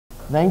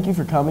Thank you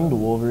for coming to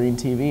Wolverine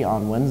TV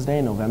on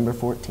Wednesday, November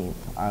 14th.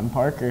 I'm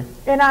Parker.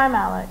 And I'm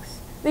Alex.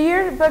 The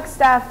yearbook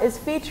staff is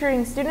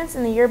featuring students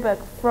in the yearbook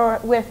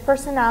with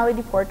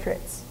personality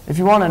portraits. If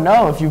you want to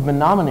know if you've been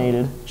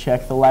nominated,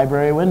 check the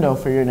library window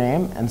for your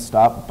name and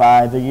stop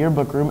by the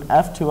yearbook room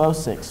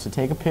F206 to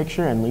take a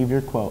picture and leave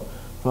your quote.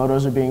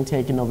 Photos are being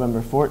taken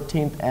November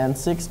 14th and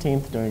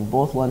 16th during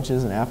both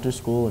lunches and after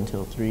school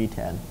until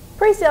 3:10.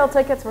 Pre-sale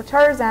tickets for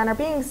Tarzan are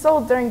being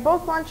sold during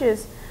both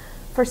lunches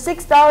for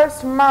 $6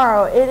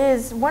 tomorrow. It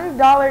is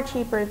 $1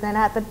 cheaper than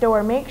at the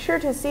door. Make sure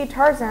to see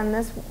Tarzan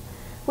this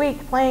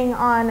week, playing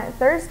on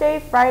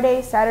Thursday,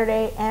 Friday,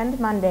 Saturday, and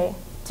Monday.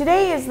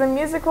 Today is the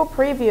musical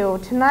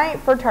preview tonight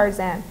for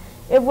Tarzan.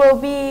 It will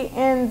be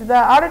in the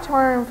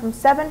auditorium from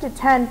 7 to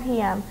 10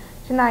 p.m.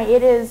 tonight.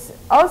 It is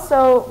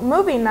also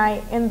movie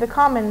night in the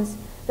Commons.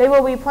 They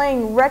will be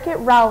playing Wreck-It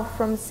Ralph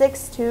from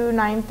 6 to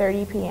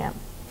 9:30 p.m.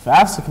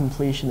 FAFSA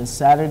completion is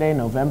Saturday,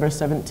 November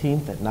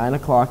 17th at 9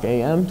 o'clock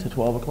a.m. to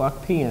 12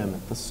 o'clock p.m.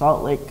 at the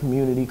Salt Lake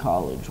Community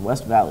College,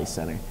 West Valley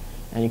Center.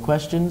 Any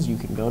questions, you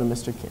can go to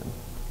Mr. Kim.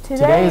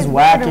 Today's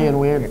wacky and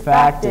weird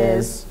fact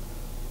is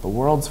the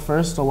world's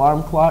first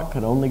alarm clock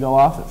could only go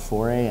off at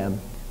 4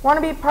 a.m.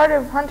 Want to be part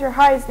of Hunter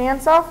High's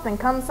dance-off? Then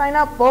come sign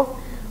up. Both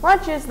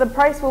lunches, the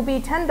price will be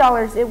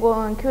 $10. It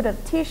will include a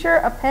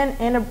t-shirt, a pen,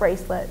 and a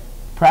bracelet.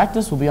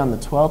 Practice will be on the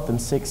 12th and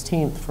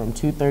 16th from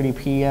 2:30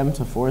 p.m.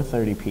 to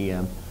 4:30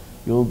 p.m.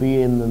 You will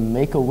be in the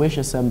Make-A-Wish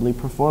Assembly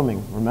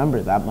performing.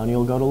 Remember, that money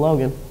will go to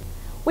Logan.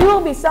 We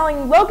will be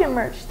selling Logan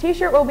merch.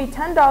 T-shirt will be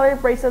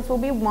 $10, bracelets will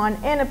be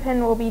 $1, and a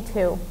pin will be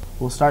 $2.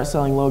 We'll start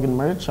selling Logan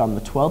merch on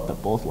the 12th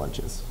at both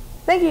lunches.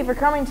 Thank you for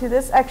coming to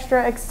this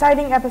extra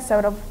exciting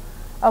episode of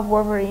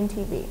Wolverine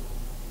TV.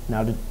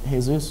 Now to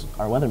Jesus,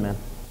 our weatherman.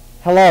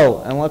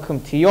 Hello and welcome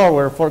to your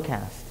weather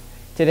forecast.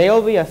 Today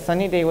will be a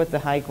sunny day with the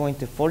high going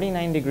to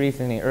 49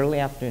 degrees in the early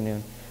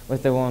afternoon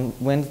with the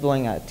winds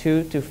blowing at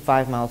 2 to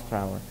 5 miles per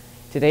hour.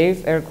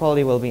 Today's air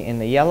quality will be in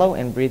the yellow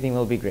and breathing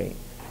will be great.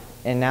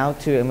 And now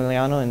to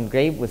Emiliano and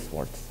Gabe with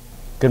sports.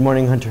 Good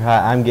morning, Hunter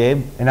High. I'm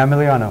Gabe. And I'm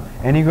Emiliano.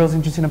 Any girls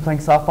interested in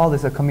playing softball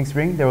this upcoming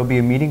spring? There will be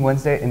a meeting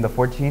Wednesday in the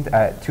 14th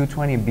at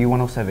 2:20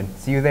 B107.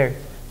 See you there.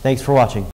 Thanks for watching.